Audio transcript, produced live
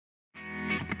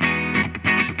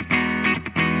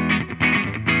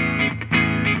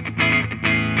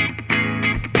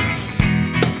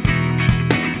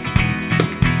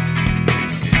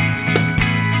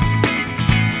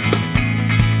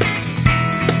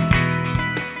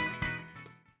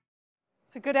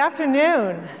Good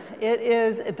afternoon. It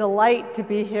is a delight to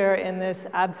be here in this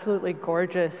absolutely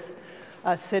gorgeous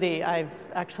city. I've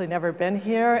actually never been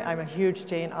here. I'm a huge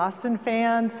Jane Austen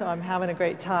fan, so I'm having a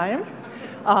great time.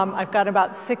 I've got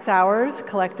about 6 hours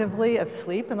collectively of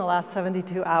sleep in the last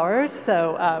 72 hours,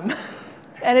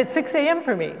 and it's 6 a.m.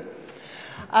 for me.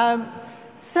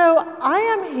 So I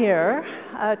am here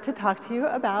to talk to you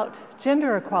about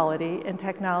gender equality in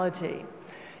technology.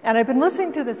 And I've been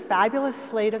listening to this fabulous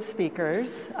slate of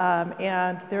speakers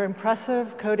and their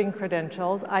impressive coding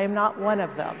credentials. I am not one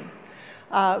of them,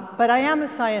 but I am a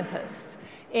scientist.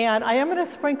 And I am going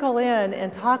to sprinkle in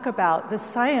and talk about the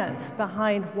science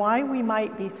behind why we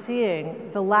might be seeing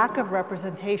the lack of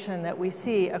representation that we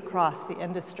see across the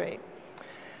industry.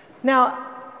 Now,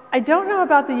 I don't know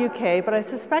about the UK, but I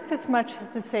suspect it's much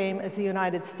the same as the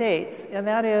United States, and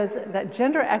that is that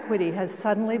gender equity has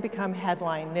suddenly become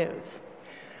headline news.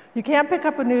 You can't pick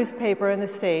up a newspaper in the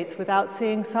States without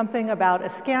seeing something about a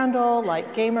scandal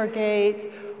like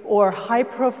Gamergate or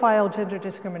high-profile gender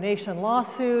discrimination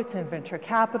lawsuits in venture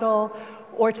capital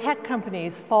or tech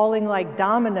companies falling like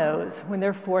dominoes when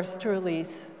they're forced to release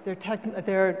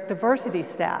their diversity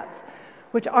stats,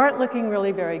 which aren't looking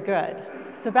really very good.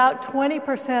 It's about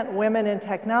 20% women in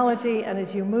technology, and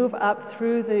as you move up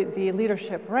through the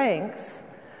leadership ranks,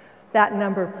 that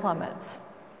number plummets.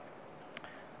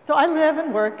 So I live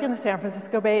and work in the San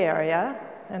Francisco Bay Area,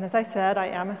 and as I said, I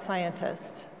am a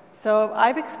scientist. So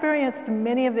I've experienced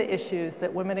many of the issues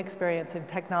that women experience in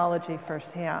technology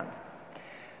firsthand.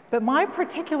 But my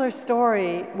particular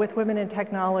story with women in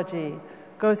technology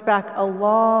goes back a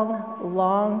long,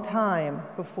 long time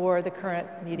before the current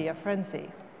media frenzy.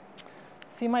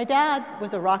 See, my dad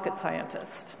was a rocket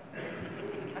scientist.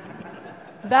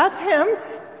 That's him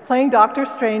playing Dr.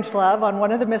 Strangelove on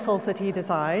one of the missiles that he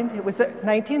designed. It was the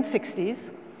 1960s.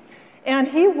 And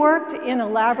he worked in a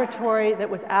laboratory that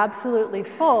was absolutely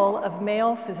full of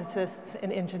male physicists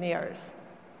and engineers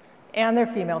and their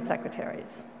female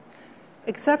secretaries,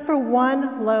 except for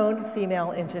one lone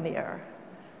female engineer.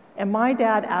 And my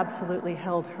dad absolutely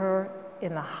held her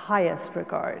in the highest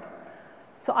regard.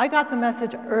 So I got the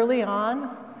message early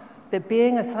on that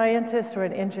being a scientist or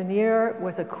an engineer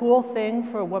was a cool thing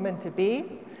for a woman to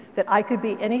be, that I could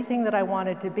be anything that I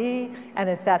wanted to be, and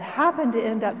if that happened to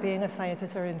end up being a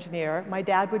scientist or engineer, my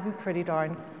dad would be pretty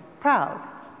darn proud.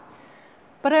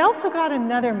 But I also got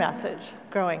another message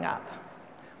growing up.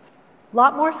 A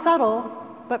lot more subtle,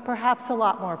 but perhaps a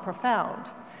lot more profound.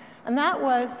 And that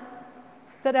was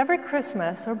that every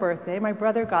Christmas or birthday, my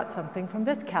brother got something from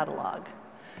this catalog.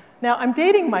 Now, I'm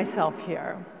dating myself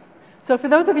here. So for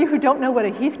those of you who don't know what a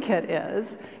Heathkit is,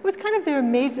 it was kind of their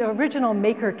original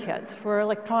maker kits for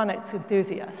electronics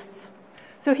enthusiasts.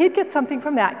 So he'd get something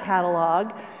from that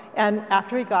catalog, and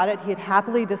after he got it, he'd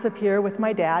happily disappear with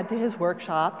my dad to his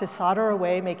workshop to solder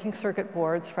away making circuit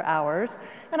boards for hours,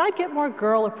 and I'd get more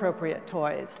girl-appropriate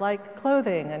toys like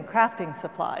clothing and crafting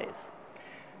supplies.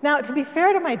 Now, to be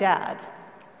fair to my dad,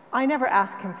 I never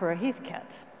asked him for a Heathkit.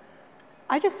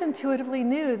 I just intuitively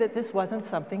knew that this wasn't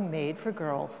something made for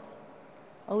girls.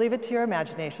 I'll leave it to your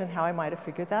imagination how I might have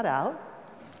figured that out.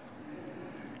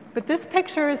 But this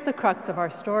picture is the crux of our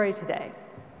story today.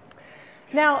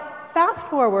 Now, fast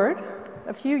forward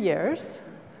a few years,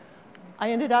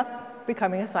 I ended up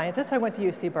becoming a scientist. I went to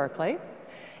UC Berkeley,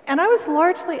 and I was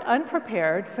largely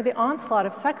unprepared for the onslaught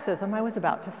of sexism I was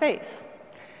about to face.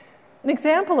 An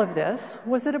example of this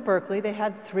was that at Berkeley they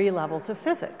had 3 levels of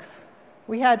physics.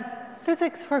 We had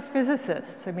physics for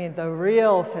physicists, the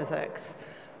real physics.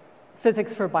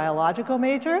 Physics for biological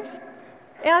majors,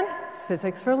 and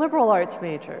physics for liberal arts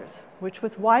majors, which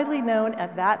was widely known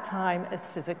at that time as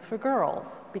physics for girls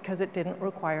because it didn't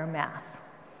require math.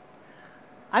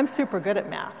 I'm super good at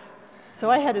math, so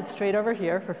I headed straight over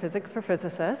here for physics for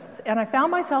physicists, and I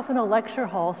found myself in a lecture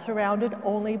hall surrounded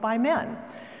only by men,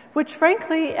 which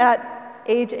frankly, at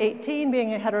age 18,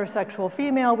 being a heterosexual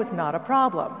female was not a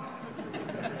problem.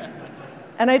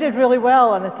 And I did really well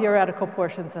on the theoretical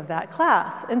portions of that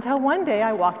class, until one day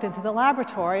I walked into the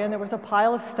laboratory and there was a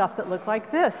pile of stuff that looked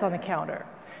like this on the counter,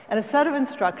 and a set of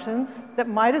instructions that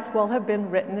might as well have been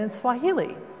written in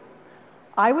Swahili.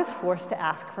 I was forced to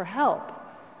ask for help,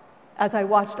 as I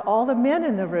watched all the men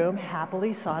in the room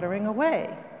happily soldering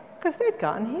away, because they'd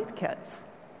gotten Heathkits.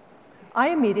 I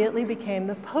immediately became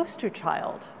the poster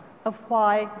child of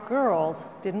why girls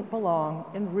didn't belong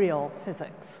in real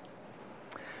physics.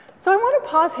 So I want to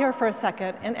pause here for a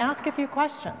second and ask a few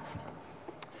questions.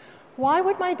 Why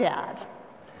would my dad,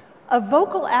 a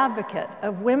vocal advocate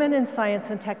of women in science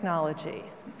and technology,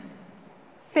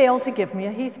 fail to give me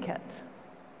a Heathkit?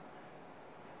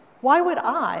 Why would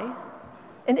I,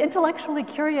 an intellectually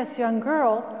curious young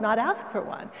girl not ask for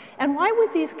one? And why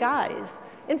would these guys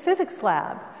in physics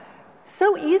lab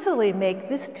so easily make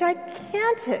this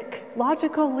gigantic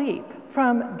logical leap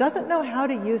from doesn't know how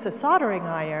to use a soldering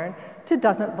iron to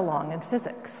doesn't belong in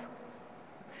physics?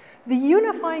 The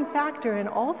unifying factor in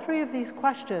all three of these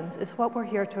questions is what we're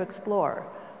here to explore: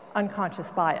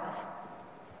 unconscious bias.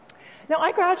 Now,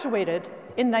 I graduated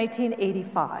in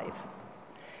 1985,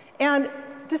 and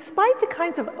despite the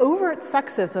kinds of overt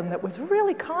sexism that was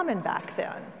really common back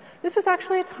then, this was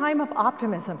actually a time of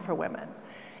optimism for women.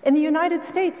 In the United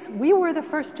States, we were the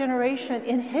first generation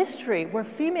in history where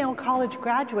female college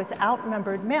graduates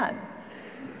outnumbered men.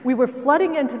 We were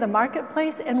flooding into the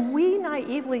marketplace, and we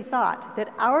naively thought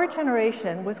that our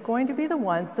generation was going to be the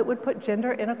ones that would put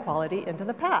gender inequality into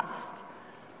the past.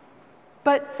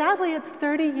 But sadly, it's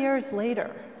 30 years later,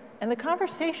 and the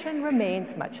conversation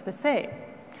remains much the same.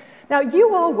 Now,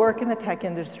 you all work in the tech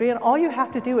industry, and all you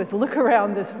have to do is look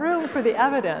around this room for the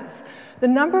evidence. The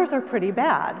numbers are pretty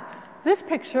bad. This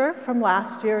picture from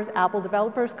last year's Apple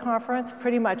Developers Conference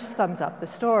pretty much sums up the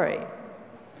story.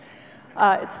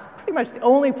 It's pretty much the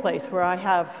only place where I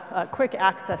have quick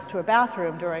access to a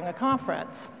bathroom during a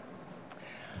conference.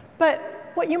 But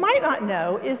what you might not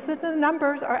know is that the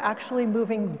numbers are actually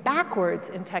moving backwards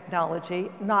in technology,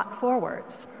 not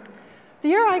forwards. The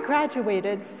year I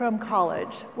graduated from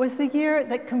college was the year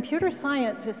that computer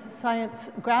science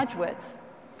graduates,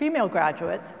 female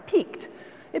graduates, peaked.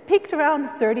 It peaked around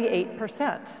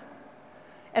 38%.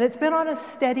 And it's been on a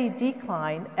steady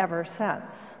decline ever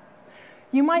since.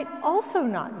 You might also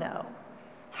not know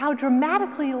how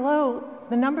dramatically low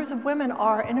the numbers of women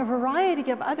are in a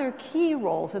variety of other key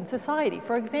roles in society.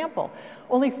 For example,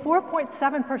 only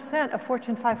 4.7% of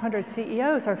Fortune 500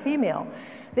 CEOs are female.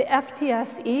 The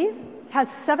FTSE has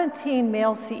 17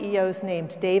 male CEOs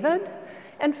named David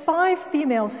and 5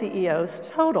 female CEOs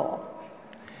total.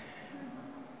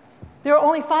 There are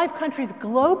only 5 countries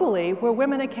globally where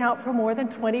women account for more than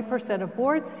 20% of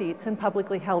board seats in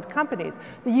publicly held companies.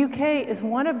 The UK is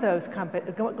one of those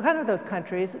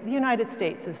countries. The United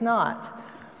States is not.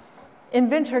 In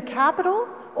venture capital,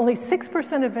 only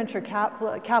 6% of venture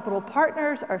capital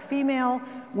partners are female.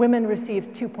 Women receive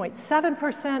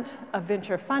 2.7% of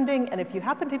venture funding, and if you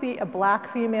happen to be a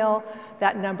black female,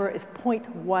 that number is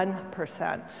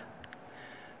 0.1%.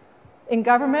 In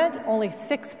government, only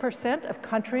 6% of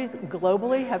countries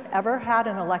globally have ever had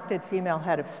an elected female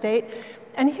head of state.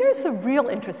 And here's the real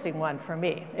interesting one for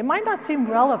me. It might not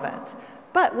seem relevant,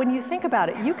 but when you think about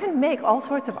it, you can make all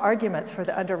sorts of arguments for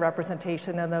the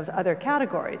underrepresentation in those other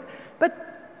categories.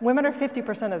 But women are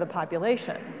 50% of the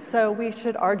population, so we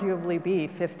should arguably be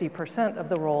 50% of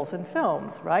the roles in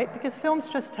films, right? Because films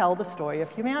just tell the story of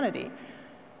humanity.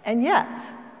 And yet,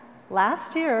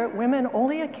 last year, women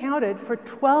only accounted for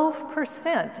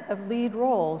 12% of lead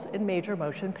roles in major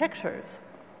motion pictures.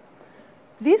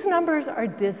 These numbers are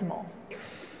dismal,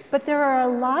 but there are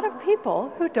a lot of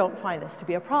people who don't find this to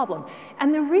be a problem.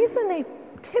 And the reason they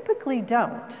typically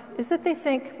don't is that they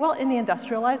think, well, in the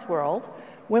industrialized world,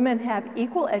 women have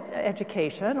equal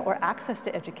education or access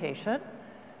to education.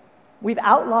 We've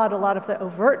outlawed a lot of the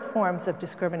overt forms of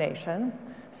discrimination.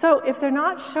 So if they're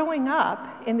not showing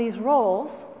up in these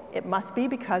roles, it must be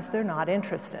because they're not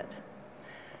interested.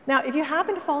 Now, if you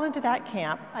happen to fall into that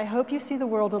camp, I hope you see the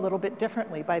world a little bit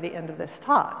differently by the end of this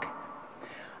talk.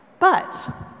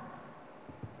 But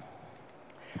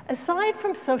aside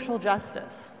from social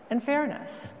justice and fairness,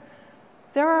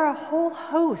 there are a whole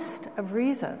host of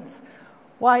reasons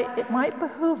why it might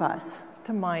behoove us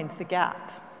to mind the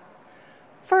gap.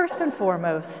 First and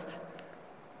foremost,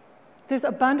 there's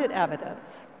abundant evidence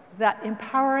that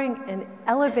empowering and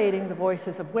elevating the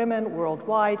voices of women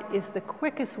worldwide is the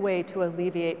quickest way to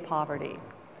alleviate poverty.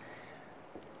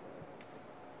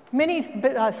 Many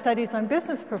studies on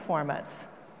business performance,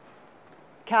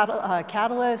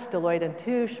 Catalyst, Deloitte &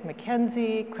 Touche,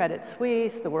 McKinsey, Credit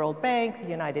Suisse, the World Bank, the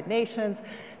United Nations,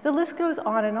 the list goes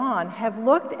on, have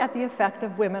looked at the effect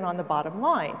of women on the bottom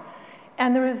line.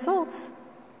 And the results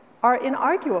are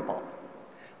inarguable.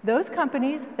 Those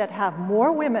companies that have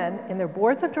more women in their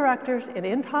boards of directors and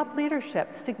in top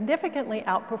leadership significantly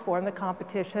outperform the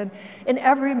competition in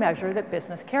every measure that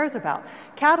business cares about.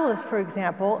 Catalyst, for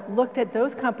example, looked at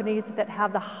those companies that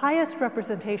have the highest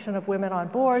representation of women on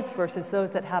boards versus those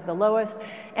that have the lowest,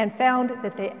 and found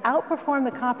that they outperform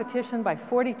the competition by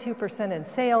 42% in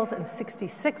sales and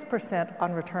 66%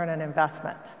 on return on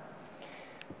investment.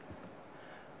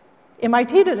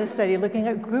 MIT did a study looking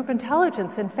at group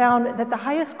intelligence and found that the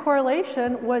highest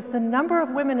correlation was the number of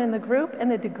women in the group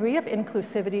and the degree of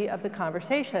inclusivity of the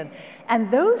conversation. And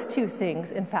those two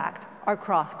things, in fact, are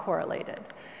cross-correlated.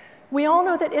 We all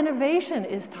know that innovation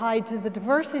is tied to the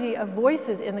diversity of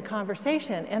voices in the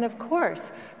conversation. And of course,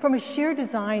 from a sheer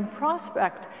design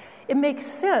prospect, it makes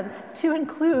sense to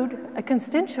include a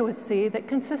constituency that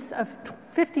consists of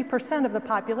 50% of the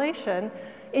population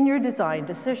in your design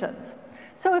decisions.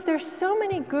 So if there's so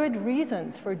many good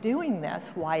reasons for doing this,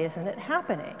 why isn't it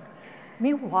happening? I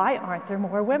mean, why aren't there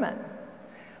more women?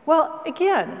 Well,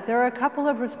 again, there are a couple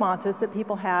of responses that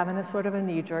people have in a sort of a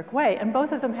knee-jerk way, and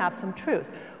both of them have some truth.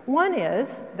 One is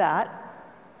that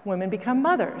women become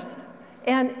mothers,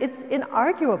 and it's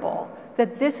inarguable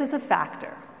that this is a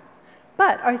factor.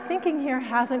 But our thinking here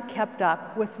hasn't kept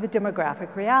up with the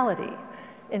demographic reality.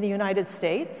 In the United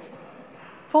States,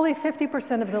 fully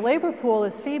 50% of the labor pool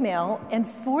is female, and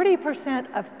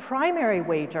 40% of primary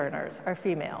wage earners are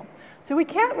female. So we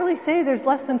can't really say there's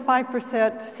less than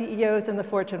 5% CEOs in the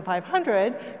Fortune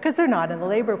 500 because they're not in the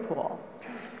labor pool.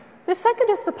 The second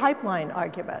is the pipeline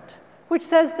argument, which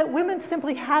says that women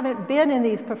simply haven't been in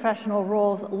these professional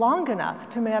roles long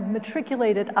enough to have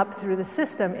matriculated up through the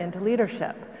system into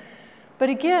leadership. But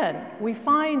again, we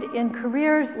find in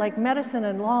careers like medicine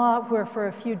and law, where for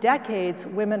a few decades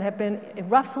women have been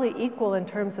roughly equal in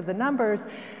terms of the numbers,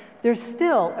 there's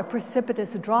still a precipitous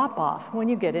drop-off when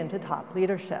you get into top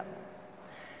leadership.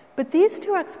 But these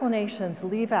two explanations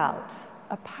leave out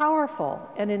a powerful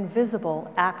and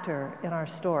invisible actor in our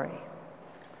story.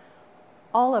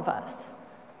 All of us,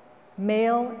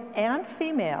 male and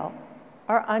female,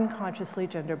 are unconsciously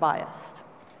gender biased.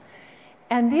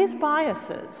 And these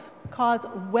biases cause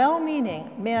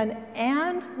well-meaning men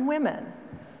and women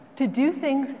to do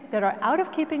things that are out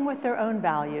of keeping with their own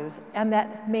values and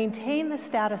that maintain the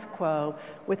status quo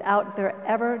without their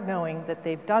ever knowing that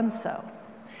they've done so.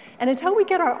 And until we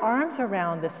get our arms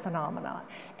around this phenomenon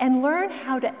and learn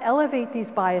how to elevate these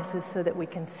biases so that we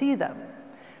can see them,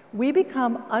 we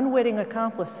become unwitting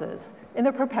accomplices in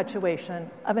the perpetuation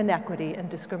of inequity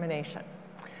and discrimination.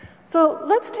 So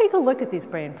let's take a look at these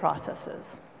brain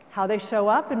processes, how they show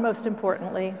up, and most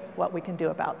importantly, what we can do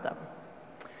about them.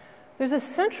 There's a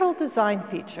central design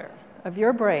feature of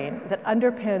your brain that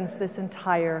underpins this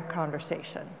entire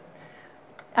conversation.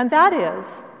 And that is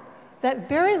that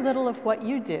very little of what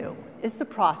you do is the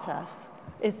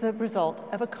result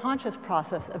of a conscious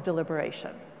process of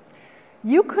deliberation.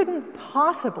 You couldn't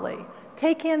possibly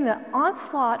take in the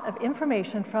onslaught of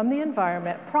information from the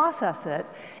environment, process it,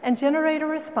 and generate a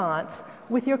response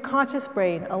with your conscious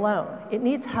brain alone. It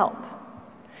needs help.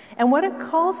 And what it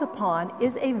calls upon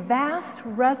is a vast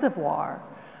reservoir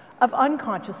of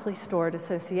unconsciously stored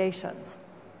associations.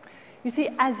 You see,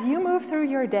 as you move through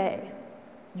your day,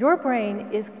 your brain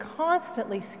is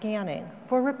constantly scanning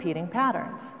for repeating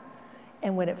patterns.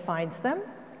 And when it finds them,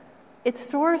 it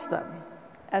stores them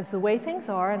as the way things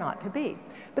are and ought to be.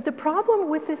 But the problem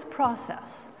with this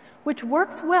process, which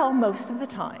works well most of the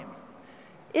time,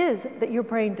 is that your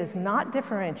brain does not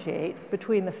differentiate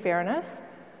between the fairness,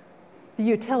 the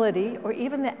utility, or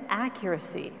even the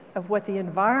accuracy of what the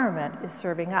environment is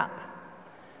serving up.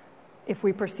 If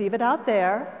we perceive it out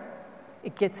there,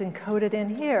 it gets encoded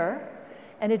in here,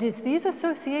 and it is these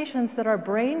associations that our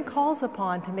brain calls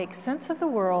upon to make sense of the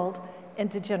world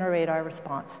and to generate our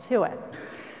response to it.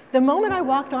 The moment I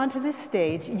walked onto this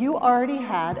stage, you already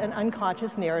had an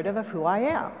unconscious narrative of who I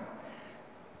am.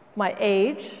 My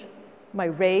age, my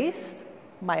race,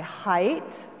 my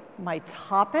height, my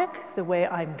topic, the way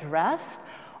I'm dressed,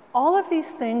 all of these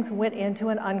things went into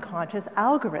an unconscious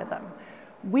algorithm.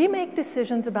 We make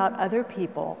decisions about other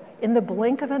people in the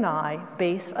blink of an eye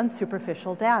based on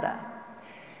superficial data.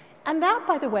 And that,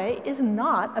 by the way, is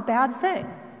not a bad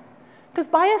thing. Because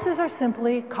biases are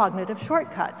simply cognitive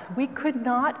shortcuts. We could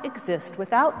not exist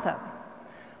without them.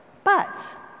 But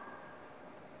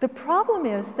the problem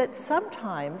is that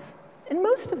sometimes, and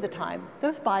most of the time,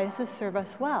 those biases serve us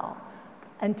well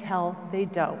until they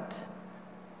don't.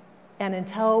 And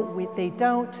until they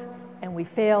don't, and we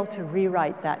fail to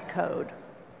rewrite that code.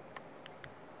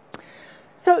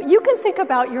 So you can think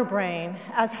about your brain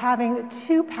as having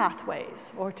two pathways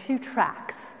or two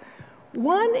tracks.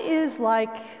 One is like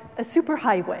a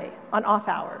superhighway on off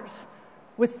hours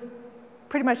with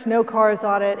pretty much no cars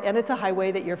on it, and it's a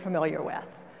highway that you're familiar with.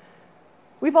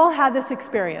 We've all had this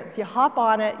experience. You hop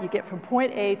on it, you get from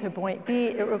point A to point B.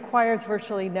 It requires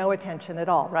virtually no attention at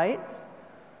all, right?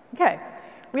 Okay,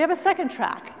 we have a second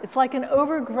track. It's like an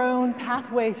overgrown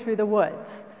pathway through the woods.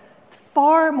 It's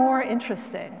far more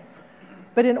interesting.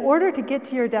 But in order to get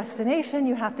to your destination,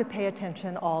 you have to pay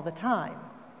attention all the time.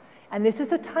 And this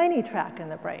is a tiny track in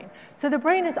the brain. So the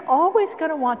brain is always going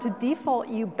to want to default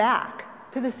you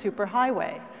back to the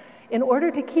superhighway. in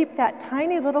order to keep that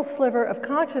tiny little sliver of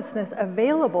consciousness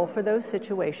available for those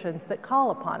situations that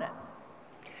call upon it.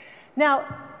 Now,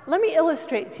 let me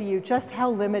illustrate to you just how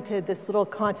limited this little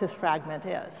conscious fragment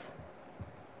is.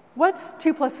 What's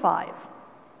 2 plus 5?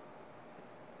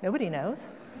 Nobody knows.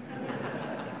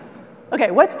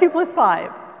 Okay, what's 2 plus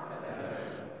 5?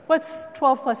 What's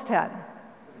 12 plus 10?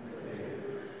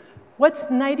 What's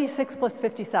 96 plus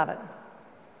 57?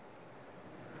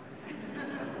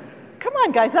 Come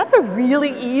on, guys, that's a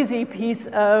really easy piece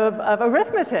of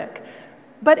arithmetic.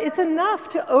 But it's enough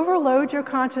to overload your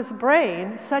conscious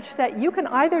brain such that you can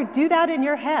either do that in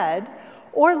your head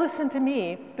or listen to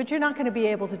me, but you're not going to be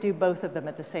able to do both of them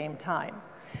at the same time.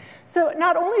 So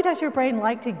not only does your brain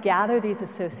like to gather these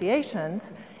associations,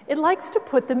 it likes to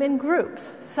put them in groups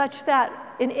such that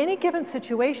in any given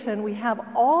situation, we have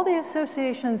all the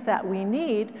associations that we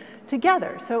need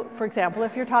together. So, for example,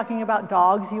 if you're talking about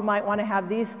dogs, you might want to have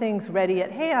these things ready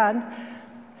at hand.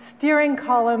 Steering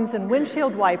columns and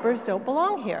windshield wipers don't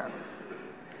belong here.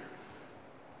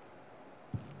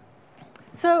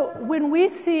 So when we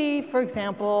see, for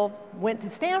example, went to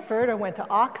Stanford or went to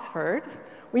Oxford,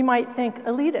 we might think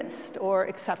elitist or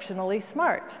exceptionally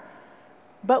smart.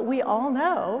 But we all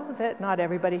know that not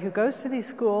everybody who goes to these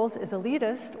schools is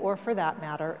elitist or, for that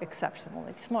matter,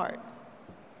 exceptionally smart.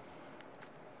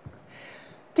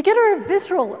 To get a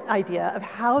visceral idea of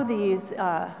how these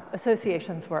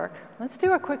associations work, let's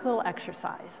do a quick little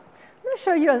exercise. I'm going to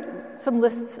show you some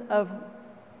lists of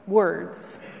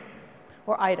words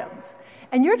or items.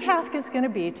 And your task is going to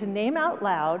be to name out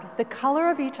loud the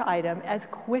color of each item as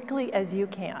quickly as you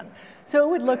can. So it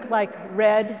would look like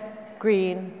red,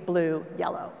 green, blue,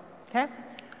 yellow. Okay?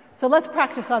 So let's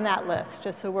practice on that list,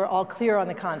 just so we're all clear on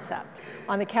the concept.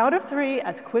 On the count of 3,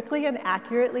 as quickly and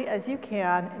accurately as you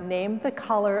can, name the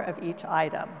color of each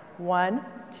item. 1,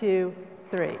 2,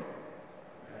 3.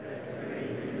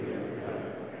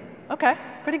 Okay,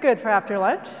 pretty good for after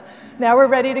lunch. Now we're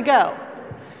ready to go.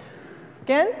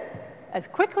 Again, as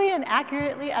quickly and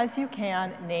accurately as you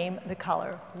can, name the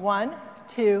color. 1,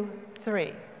 2,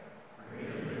 3.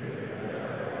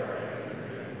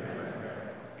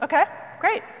 Okay,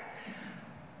 great.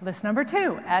 List number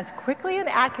 2, as quickly and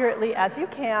accurately as you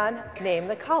can, name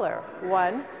the color.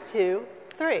 1, 2,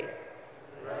 3.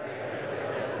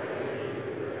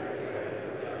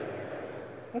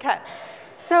 Okay,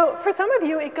 so for some of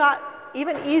you, it got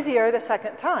even easier the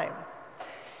second time.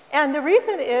 And the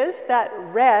reason is that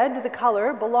red, the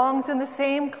color, belongs in the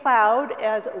same cloud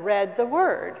as read, the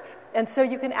word. And so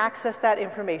you can access that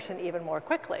information even more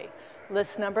quickly.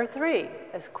 List number 3,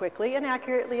 as quickly and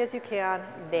accurately as you can,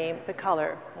 name the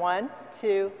color. 1,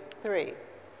 2, 3.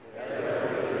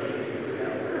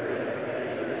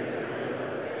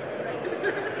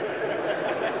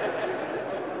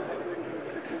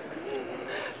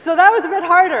 So that was a bit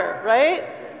harder, right?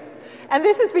 And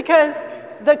this is because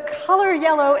the color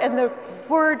yellow and the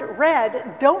word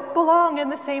red don't belong in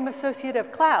the same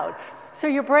associative cloud. So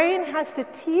your brain has to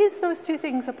tease those two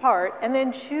things apart and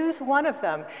then choose one of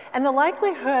them. And the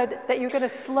likelihood that you're going to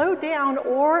slow down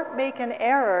or make an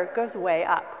error goes way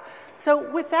up. So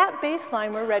with that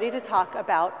baseline, we're ready to talk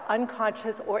about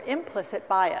unconscious or implicit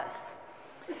bias.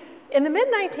 In the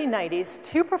mid-1990s,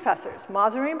 2 professors,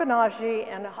 Mahzarin Banaji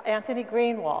and Anthony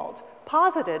Greenwald,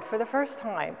 posited for the first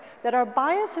time that our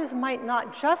biases might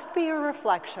not just be a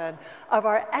reflection of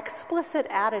our explicit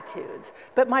attitudes,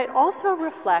 but might also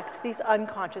reflect these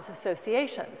unconscious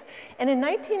associations. And in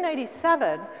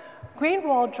 1997,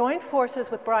 Greenwald joined forces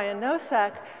with Brian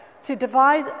Nosek to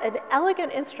devise an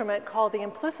elegant instrument called the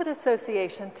implicit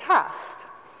association test.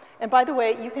 And by the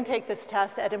way, you can take this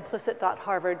test at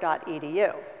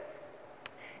implicit.harvard.edu.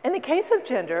 In the case of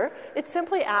gender, it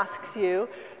simply asks you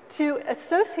to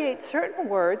associate certain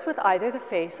words with either the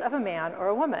face of a man or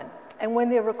a woman. And when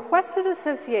the requested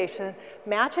association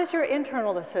matches your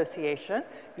internal association,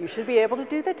 you should be able to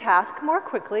do the task more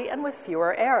quickly and with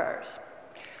fewer errors.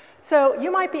 So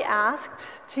you might be asked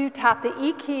to tap the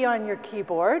E key on your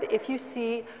keyboard if you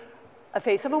see a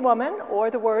face of a woman,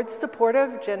 or the words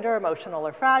supportive, gender, emotional,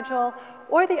 or fragile,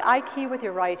 or the I key with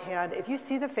your right hand if you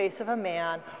see the face of a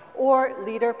man, or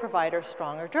leader, provider,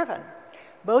 strong, or driven.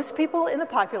 Most people in the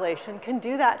population can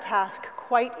do that task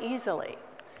quite easily.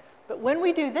 But when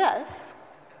we do this,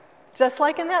 just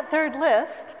like in that third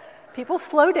list, people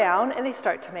slow down and they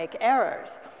start to make errors.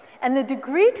 And the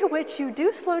degree to which you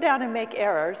do slow down and make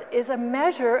errors is a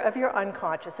measure of your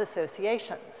unconscious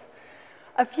associations.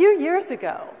 A few years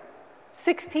ago,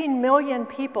 16 million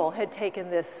people had taken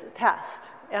this test.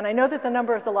 And I know that the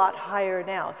number is a lot higher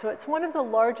now. So it's one of the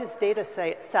largest data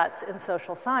sets in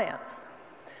social science.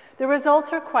 The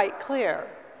results are quite clear.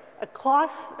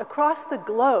 Across the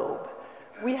globe,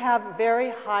 we have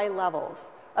very high levels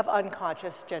of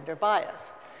unconscious gender bias.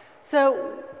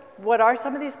 So what are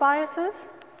some of these biases?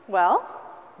 Well,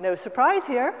 no surprise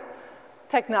here.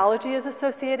 Technology is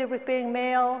associated with being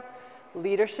male,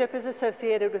 leadership is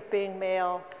associated with being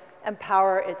male, and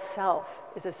power itself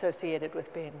is associated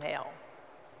with being male.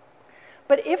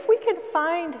 But if we can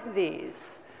find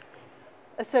these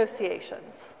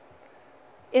associations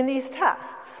in these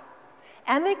tests,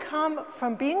 and they come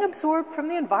from being absorbed from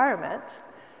the environment,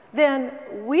 then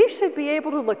we should be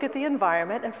able to look at the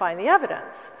environment and find the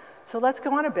evidence. So let's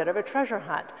go on a bit of a treasure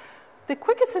hunt. The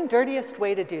quickest and dirtiest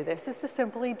way to do this is to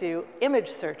simply do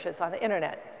image searches on the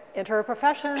internet. Enter a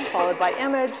profession, followed by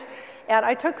image, and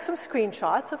I took some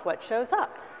screenshots of what shows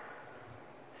up.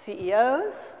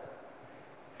 CEOs,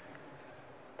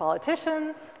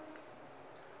 politicians,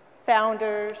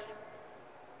 founders,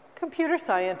 computer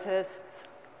scientists,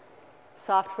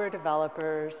 software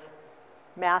developers,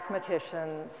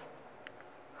 mathematicians.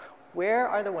 Where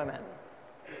are the women?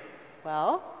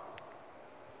 Well,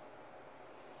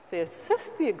 they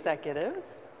assist the executives,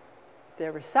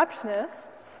 they're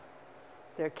receptionists,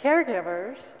 they're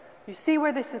caregivers. You see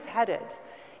where this is headed.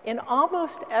 In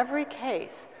almost every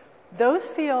case, those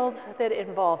fields that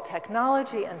involve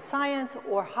technology and science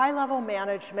or high-level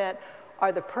management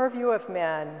are the purview of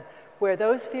men, where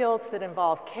those fields that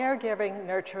involve caregiving,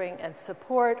 nurturing, and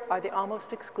support are the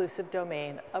almost exclusive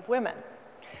domain of women.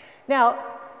 Now,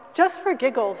 just for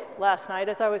giggles last night,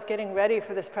 as I was getting ready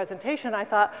for this presentation, I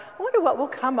thought, I wonder what will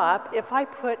come up if I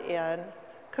put in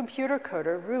computer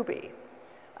coder Ruby.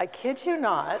 I kid you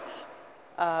not,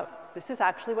 this is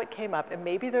actually what came up, and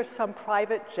maybe there's some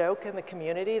private joke in the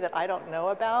community that I don't know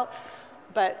about,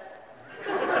 but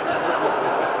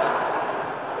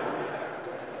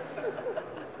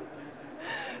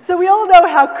so we all know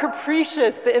how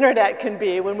capricious the internet can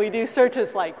be when we do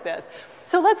searches like this.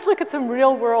 So let's look at some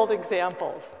real-world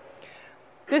examples.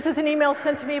 This is an email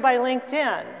sent to me by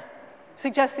LinkedIn,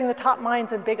 suggesting the top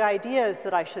minds and big ideas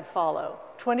that I should follow.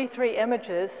 23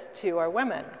 images, 2 are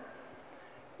women.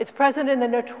 It's present in the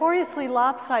notoriously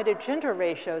lopsided gender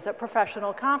ratios at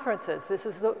professional conferences. This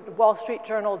was the Wall Street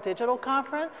Journal Digital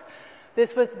Conference.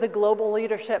 This was the Global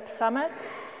Leadership Summit.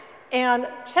 And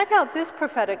check out this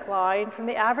prophetic line from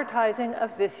the advertising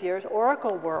of this year's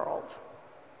Oracle World.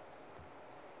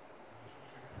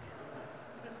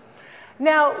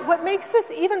 Now, what makes this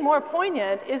even more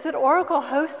poignant is that Oracle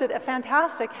hosted a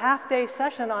fantastic half-day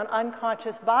session on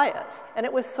unconscious bias, and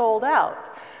it was sold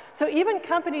out. So even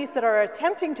companies that are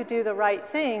attempting to do the right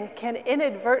thing can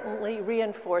inadvertently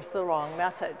reinforce the wrong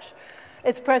message.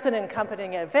 It's present in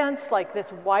company events like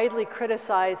this widely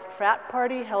criticized frat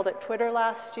party held at Twitter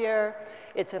last year.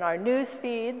 It's in our news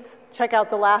feeds. Check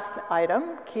out the last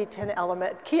item, 10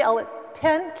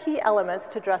 key elements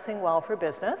to dressing well for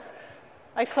business.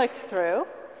 I clicked through,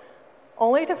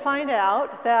 only to find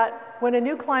out that when a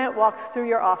new client walks through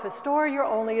your office door, you're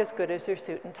only as good as your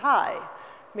suit and tie,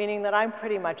 meaning that I'm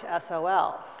pretty much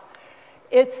SOL.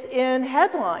 It's in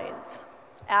headlines.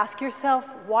 Ask yourself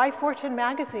why Fortune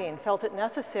magazine felt it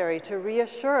necessary to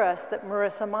reassure us that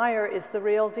Marissa Mayer is the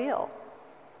real deal.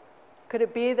 Could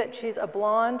it be that she's a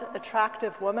blonde,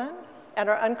 attractive woman, and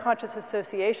our unconscious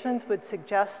associations would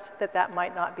suggest that that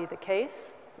might not be the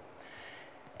case?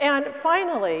 And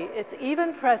finally, it's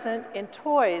even present in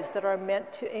toys that are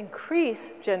meant to increase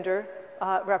gender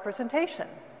representation.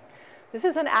 This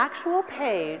is an actual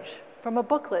page from a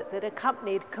booklet that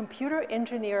accompanied Computer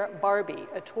Engineer Barbie,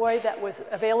 a toy that was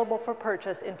available for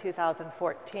purchase in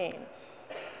 2014.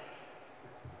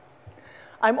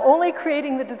 I'm only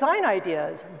creating the design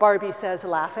ideas, Barbie says,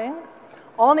 laughing.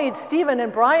 I'll need Stephen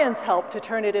and Brian's help to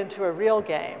turn it into a real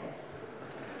game.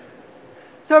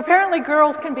 So apparently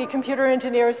girls can be computer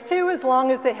engineers too, as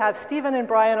long as they have Stephen and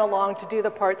Brian along to do the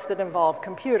parts that involve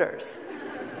computers.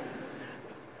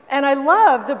 And I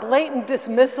love the blatant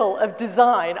dismissal of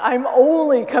design. I'm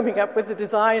only coming up with the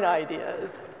design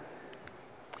ideas.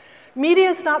 Media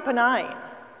is not benign,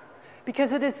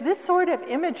 because it is this sort of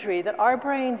imagery that our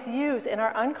brains use in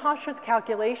our unconscious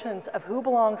calculations of who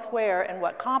belongs where and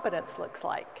what competence looks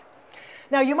like.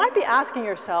 Now, you might be asking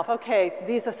yourself, okay,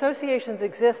 these associations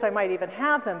exist, I might even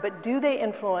have them, but do they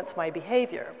influence my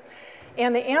behavior?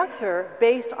 And the answer,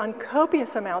 based on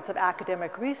copious amounts of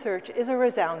academic research, is a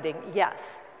resounding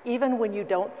yes, even when you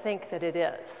don't think that it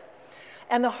is.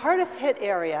 And the hardest hit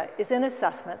area is in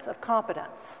assessments of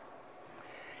competence.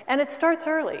 And it starts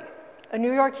early. A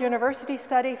New York University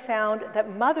study found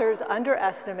that mothers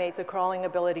underestimate the crawling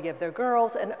ability of their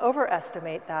girls and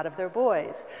overestimate that of their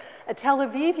boys. A Tel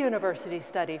Aviv University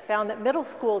study found that middle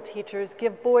school teachers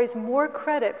give boys more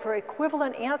credit for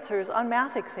equivalent answers on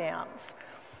math exams.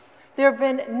 There have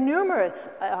been numerous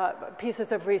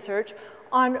pieces of research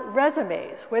on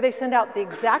resumes, where they send out the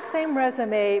exact same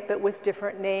resume but with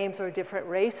different names or different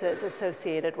races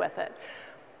associated with it.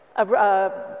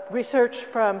 Research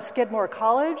from Skidmore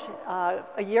College a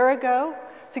year ago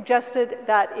suggested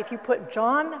that if you put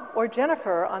John or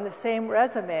Jennifer on the same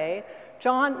resume,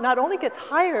 John not only gets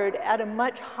hired at a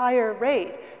much higher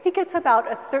rate, he gets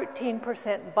about a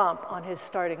 13% bump on his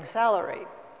starting salary.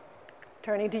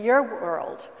 Turning to your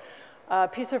world, a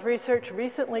piece of research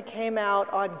recently came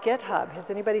out on GitHub. Has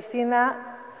anybody seen that?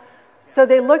 So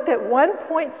they looked at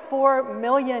 1.4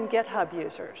 million GitHub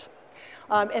users.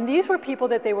 And these were people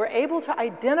that they were able to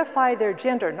identify their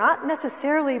gender, not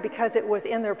necessarily because it was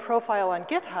in their profile on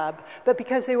GitHub, but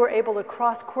because they were able to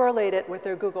cross-correlate it with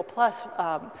their Google Plus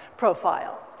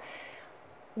profile.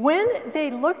 When they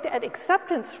looked at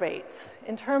acceptance rates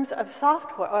in terms of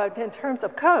software, in terms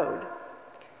of code,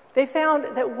 they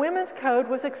found that women's code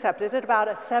was accepted at about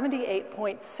a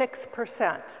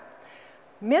 78.6%.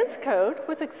 Men's code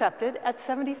was accepted at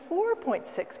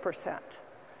 74.6%.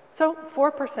 So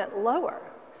 4% lower.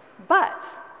 But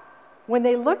when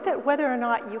they looked at whether or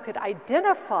not you could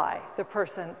identify the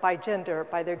person by gender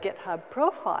by their GitHub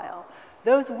profile,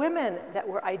 those women that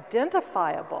were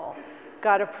identifiable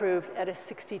got approved at a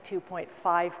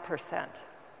 62.5%.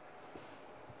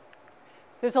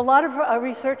 There's a lot of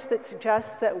research that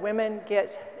suggests that women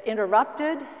get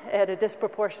interrupted at a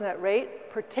disproportionate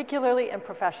rate, particularly in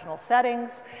professional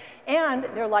settings, and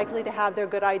they're likely to have their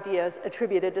good ideas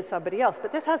attributed to somebody else.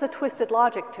 But this has a twisted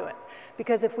logic to it,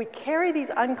 because if we carry these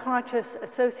unconscious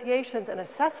associations and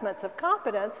assessments of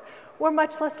competence, we're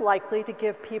much less likely to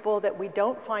give people that we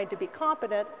don't find to be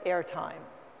competent airtime.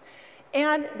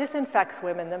 And this infects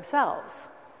women themselves.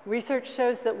 Research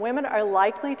shows that women are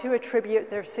likely to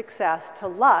attribute their success to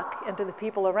luck and to the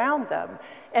people around them,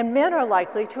 and men are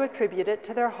likely to attribute it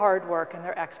to their hard work and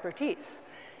their expertise.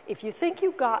 If you think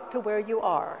you got to where you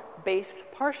are based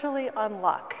partially on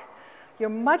luck, you're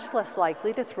much less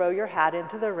likely to throw your hat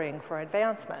into the ring for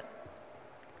advancement.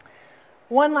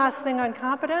 One last thing on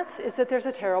competence is that there's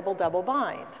a terrible double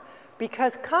bind,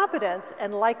 because competence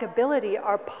and likability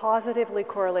are positively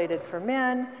correlated for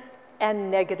men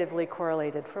and negatively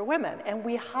correlated for women. And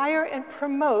we hire and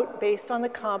promote based on the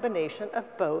combination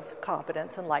of both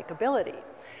competence and likability.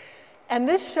 And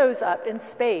this shows up in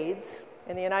spades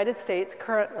in the United States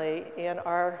currently in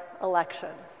our election.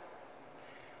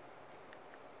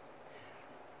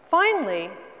 Finally,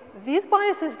 these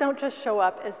biases don't just show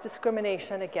up as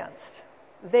discrimination against.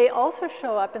 They also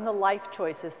show up in the life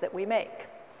choices that we make.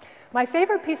 My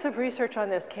favorite piece of research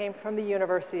on this came from the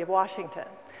University of Washington.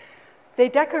 They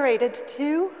decorated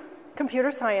 2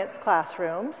 computer science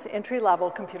classrooms,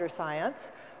 entry-level computer science,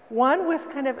 one with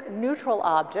kind of neutral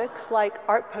objects like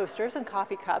art posters and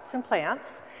coffee cups and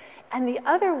plants, and the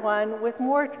other one with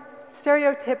more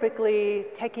stereotypically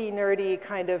techie, nerdy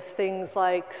kind of things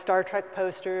like Star Trek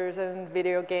posters and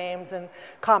video games and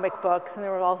comic books, and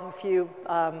there were also a few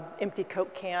empty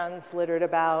Coke cans littered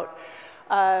about.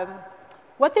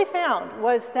 What they found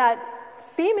was that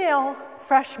female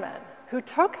freshmen who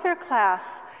took their class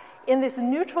in this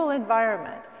neutral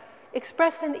environment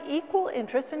expressed an equal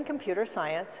interest in computer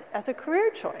science as a career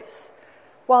choice,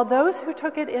 while those who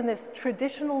took it in this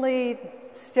traditionally,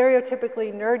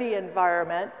 stereotypically nerdy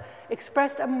environment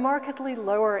expressed a markedly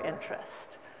lower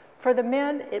interest. For the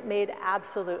men, it made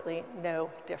absolutely no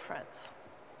difference.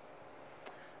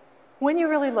 When you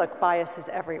really look, bias is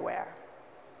everywhere.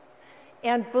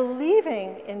 And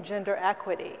believing in gender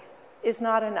equity is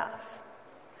not enough,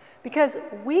 because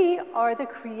we are the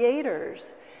creators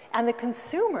and the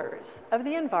consumers of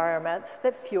the environments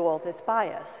that fuel this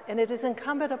bias. And it is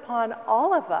incumbent upon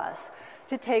all of us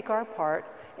to take our part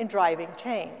in driving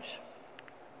change.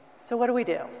 So what do we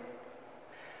do?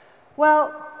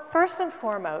 Well, first and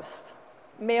foremost,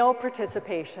 male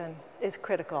participation is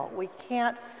critical. We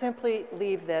can't simply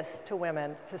leave this to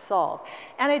women to solve.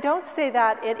 And I don't say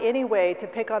that in any way to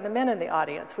pick on the men in the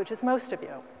audience, which is most of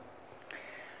you.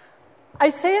 I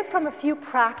say it from a few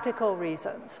practical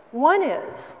reasons. One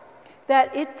is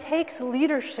that it takes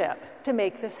leadership to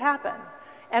make this happen.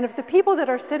 And if the people that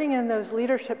are sitting in those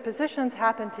leadership positions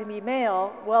happen to be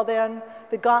male, well then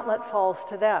the gauntlet falls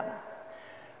to them.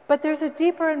 But there's a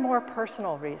deeper and more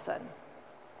personal reason.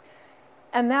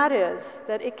 And that is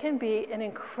that it can be an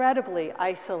incredibly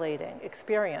isolating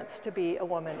experience to be a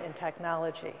woman in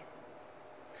technology.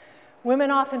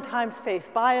 Women oftentimes face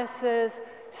biases,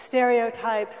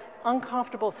 stereotypes,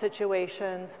 uncomfortable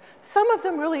situations, some of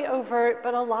them really overt,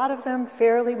 but a lot of them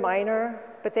fairly minor,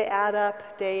 but they add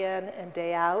up day in and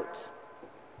day out.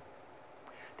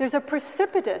 There's a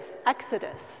precipitous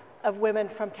exodus of women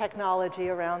from technology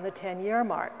around the 10-year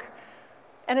mark.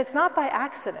 And it's not by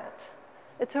accident.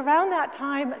 It's around that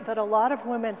time that a lot of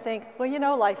women think, well, you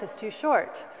know, life is too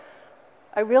short.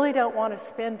 I really don't want to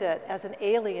spend it as an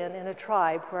alien in a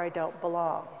tribe where I don't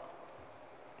belong.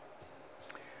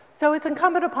 So it's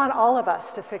incumbent upon all of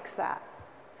us to fix that.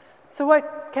 So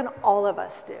what can all of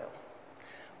us do?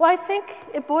 Well, I think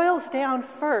it boils down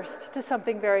first to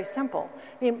something very simple.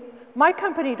 I mean, my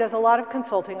company does a lot of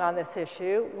consulting on this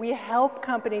issue. We help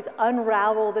companies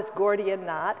unravel this Gordian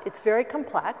knot. It's very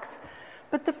complex.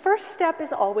 But the first step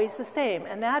is always the same,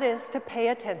 and that is to pay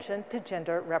attention to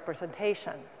gender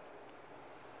representation.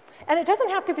 And it doesn't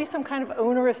have to be some kind of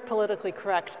onerous, politically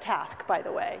correct task, by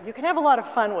the way. You can have a lot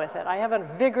of fun with it. I have a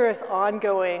vigorous,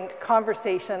 ongoing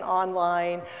conversation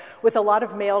online with a lot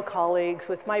of male colleagues,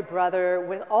 with my brother,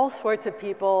 with all sorts of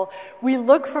people. We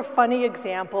look for funny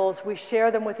examples. We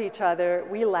share them with each other.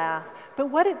 We laugh.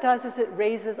 But what it does is it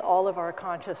raises all of our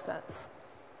consciousness.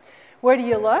 Where do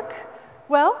you look?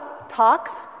 Well,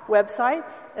 talks,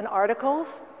 websites, and articles,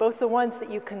 both the ones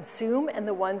that you consume and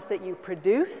the ones that you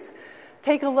produce.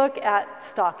 Take a look at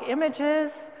stock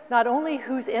images, not only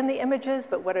who's in the images,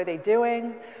 but what are they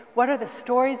doing? What are the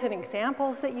stories and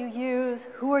examples that you use?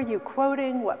 Who are you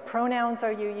quoting? What pronouns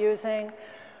are you using?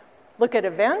 Look at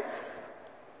events.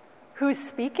 Who's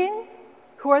speaking?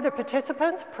 Who are the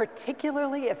participants,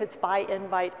 particularly if it's by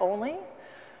invite only?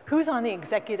 Who's on the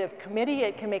executive committee?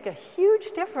 It can make a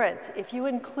huge difference if you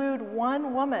include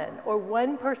one woman or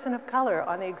one person of color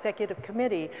on the executive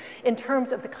committee in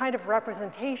terms of the kind of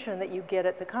representation that you get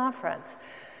at the conference.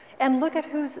 And look at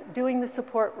who's doing the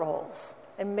support roles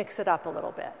and mix it up a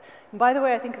little bit. And by the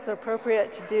way, I think it's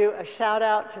appropriate to do a shout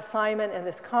out to Simon and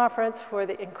this conference for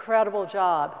the incredible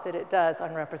job that it does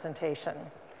on representation.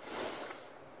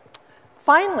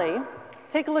 Finally,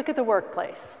 take a look at the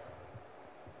workplace.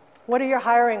 What are your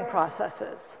hiring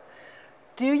processes?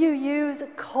 Do you use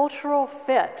cultural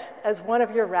fit as one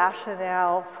of your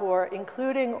rationale for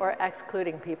including or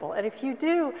excluding people? And if you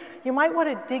do, you might want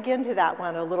to dig into that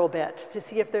one a little bit to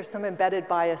see if there's some embedded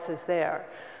biases there.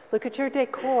 Look at your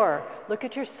decor. Look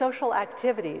at your social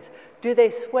activities. Do they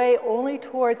sway only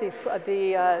toward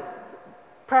the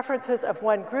preferences of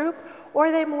one group, or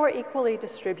are they more equally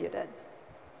distributed?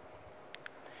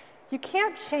 You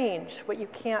can't change what you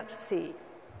can't see.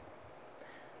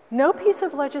 No piece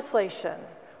of legislation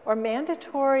or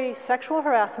mandatory sexual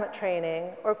harassment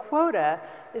training or quota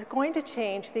is going to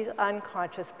change these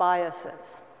unconscious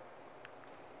biases.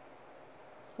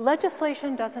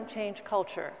 Legislation doesn't change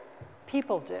culture.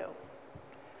 People do.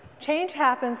 Change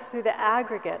happens through the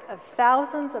aggregate of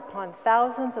thousands upon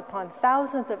thousands upon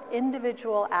thousands of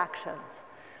individual actions.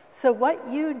 So what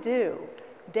you do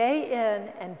day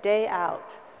in and day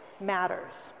out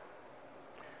matters.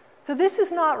 So this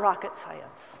is not rocket science.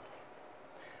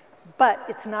 But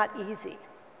it's not easy,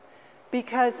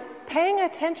 because paying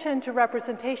attention to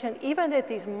representation, even at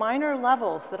these minor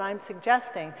levels that I'm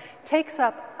suggesting, takes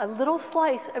up a little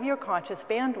slice of your conscious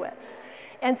bandwidth.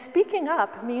 And speaking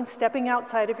up means stepping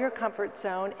outside of your comfort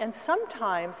zone and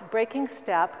sometimes breaking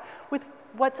step with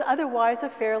what's otherwise a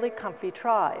fairly comfy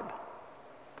tribe.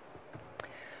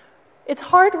 It's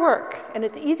hard work, and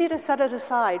it's easy to set it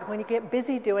aside when you get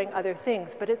busy doing other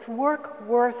things, but it's work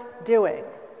worth doing.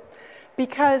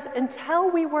 Because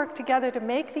until we work together to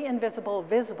make the invisible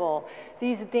visible,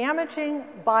 these damaging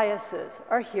biases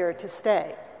are here to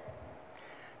stay.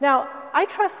 Now, I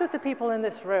trust that the people in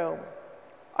this room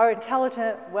are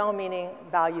intelligent, well-meaning,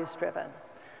 values-driven.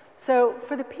 So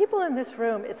for the people in this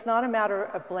room, it's not a matter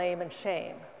of blame and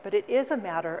shame, but it is a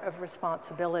matter of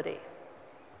responsibility.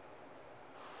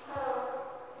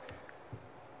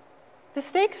 The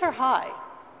stakes are high,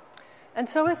 and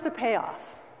so is the payoff.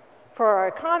 For our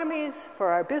economies, for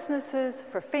our businesses,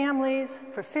 for families,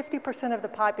 for 50% of the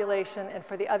population, and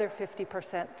for the other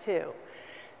 50% too.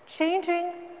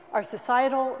 Changing our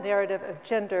societal narrative of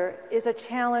gender is a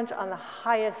challenge on the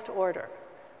highest order.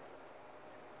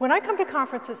 When I come to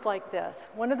conferences like this,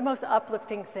 one of the most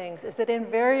uplifting things is that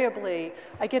invariably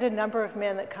I get a number of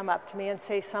men that come up to me and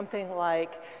say something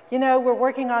like, you know, we're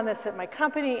working on this at my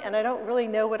company and I don't really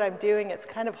know what I'm doing. It's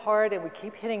kind of hard and we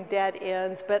keep hitting dead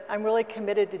ends, but I'm really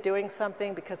committed to doing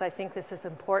something because I think this is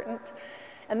important.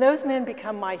 And those men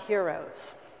become my heroes.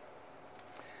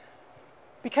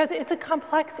 Because it's a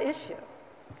complex issue.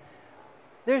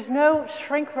 There's no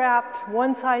shrink-wrapped,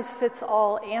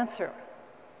 one-size-fits-all answer.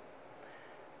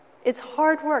 It's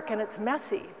hard work and it's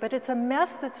messy, but it's a mess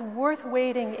that's worth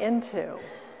wading into.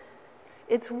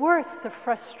 It's worth the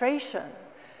frustration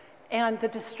and the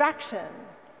distraction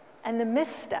and the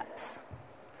missteps.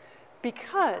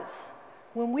 Because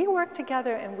when we work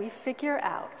together and we figure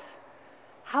out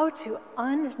how to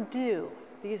undo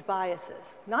these biases,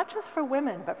 not just for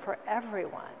women, but for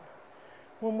everyone,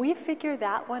 when we figure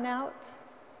that one out,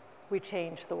 we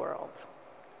change the world.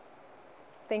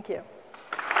 Thank you.